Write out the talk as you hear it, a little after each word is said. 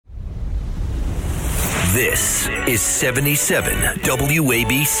This is 77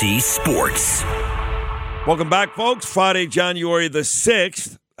 WABC Sports. Welcome back, folks. Friday, January the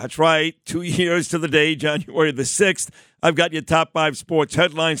 6th. That's right, 2 years to the day, January the 6th. I've got your top 5 sports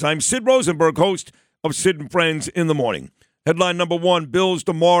headlines. I'm Sid Rosenberg, host of Sid and Friends in the Morning. Headline number 1, Bills'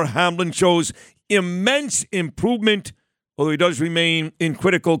 Damar Hamlin shows immense improvement, although he does remain in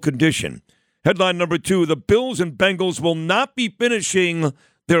critical condition. Headline number 2, the Bills and Bengals will not be finishing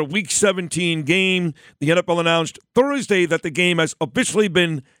their Week 17 game. The NFL announced Thursday that the game has officially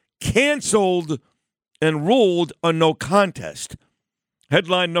been canceled and ruled a no contest.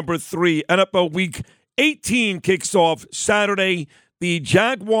 Headline number 3, NFL Week 18 kicks off Saturday. The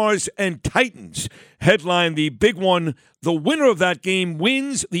Jaguars and Titans headline the big one. The winner of that game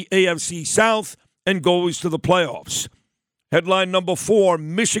wins the AFC South and goes to the playoffs. Headline number 4,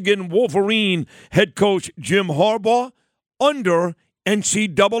 Michigan Wolverine head coach Jim Harbaugh under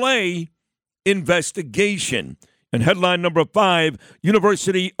NCAA investigation. And headline number 5,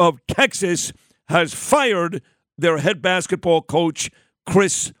 University of Texas has fired their head basketball coach,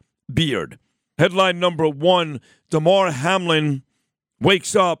 Chris Beard. Headline number 1, Damar Hamlin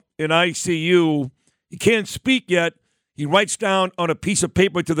wakes up in ICU. He can't speak yet. He writes down on a piece of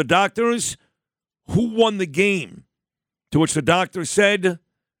paper to the doctors, who won the game? To which the doctor said,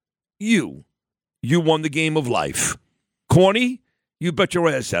 you. You won the game of life. Corny? You bet your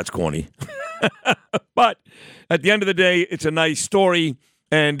ass that's corny. But at the end of the day, it's a nice story,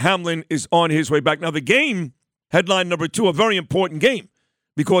 and Hamlin is on his way back. Now, the game, headline number 2, a very important game,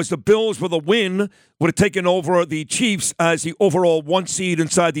 because the Bills, with a win, would have taken over the Chiefs as the overall 1 seed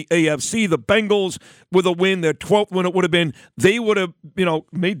inside the AFC. The Bengals, with a win, their 12th win it would have been, they would have,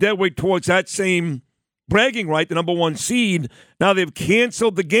 made their way towards that same bragging right, the number 1 seed. Now they've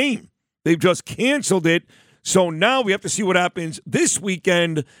canceled the game. They've just canceled it. So now we have to see what happens this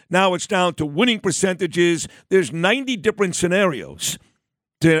weekend. Now it's down to winning percentages. There's 90 different scenarios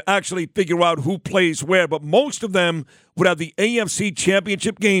to actually figure out who plays where, but most of them would have the AFC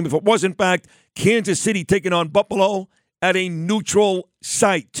Championship game if it was, in fact, Kansas City taking on Buffalo at a neutral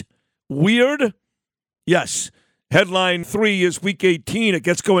site. Weird? Yes. Headline 3 is Week 18. It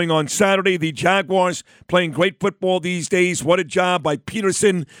gets going on Saturday. The Jaguars playing great football these days. What a job by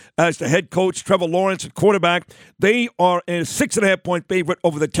Peterson as the head coach, Trevor Lawrence at quarterback. They are a 6.5-point favorite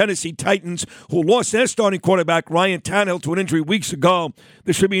over the Tennessee Titans, who lost their starting quarterback, Ryan Tannehill, to an injury weeks ago.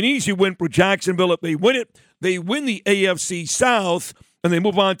 This should be an easy win for Jacksonville. If they win it, they win the AFC South, and they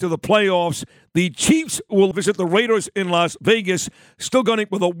move on to the playoffs. The Chiefs will visit the Raiders in Las Vegas, still gunning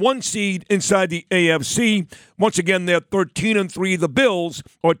with a 1 seed inside the AFC. Once again, they're 13-3. The Bills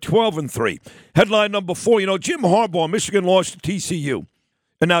are 12-3. Headline number 4, Jim Harbaugh, Michigan lost to TCU.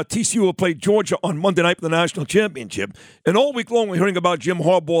 And now TCU will play Georgia on Monday night for the national championship. And all week long, we're hearing about Jim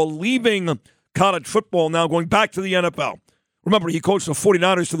Harbaugh leaving college football, now going back to the NFL. Remember, he coached the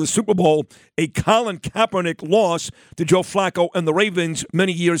 49ers to the Super Bowl, a Colin Kaepernick loss to Joe Flacco and the Ravens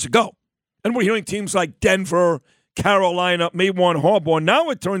many years ago. And we're hearing teams like Denver, Carolina may want Harbaugh.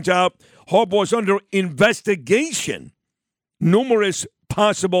 Now it turns out Harbaugh's under investigation. Numerous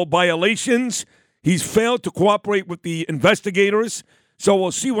possible violations. He's failed to cooperate with the investigators. So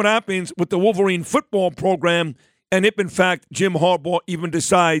we'll see what happens with the Wolverine football program and if, in fact, Jim Harbaugh even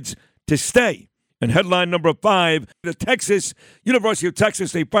decides to stay. And headline number 5, the University of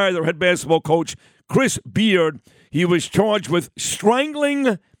Texas, they fired their head basketball coach, Chris Beard. He was charged with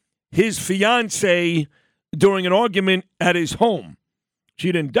strangling his fiancée during an argument at his home.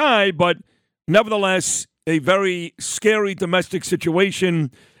 She didn't die, but nevertheless, a very scary domestic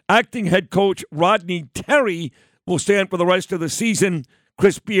situation. Acting head coach Rodney Terry will stand for the rest of the season.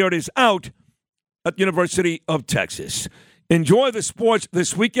 Chris Beard is out at the University of Texas. Enjoy the sports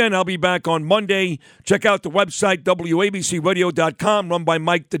this weekend. I'll be back on Monday. Check out the website, WABCRadio.com, run by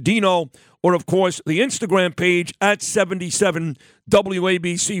Mike Didino, or, of course, the Instagram page at 77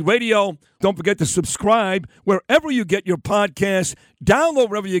 WABC Radio. Don't forget to subscribe wherever you get your podcasts. Download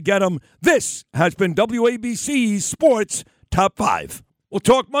wherever you get them. This has been WABC's Sports Top 5. We'll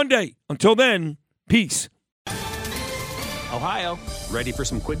talk Monday. Until then, peace. Ohio, ready for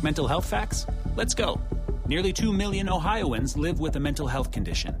some quick mental health facts? Let's go. Nearly 2 million Ohioans live with a mental health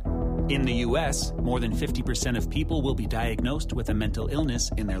condition. In the U.S., more than 50% of people will be diagnosed with a mental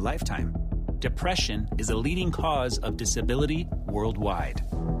illness in their lifetime. Depression is a leading cause of disability worldwide.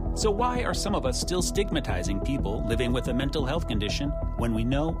 So why are some of us still stigmatizing people living with a mental health condition when we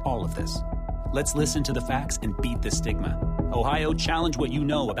know all of this? Let's listen to the facts and beat the stigma. Ohio, challenge what you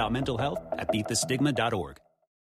know about mental health at beatthestigma.org.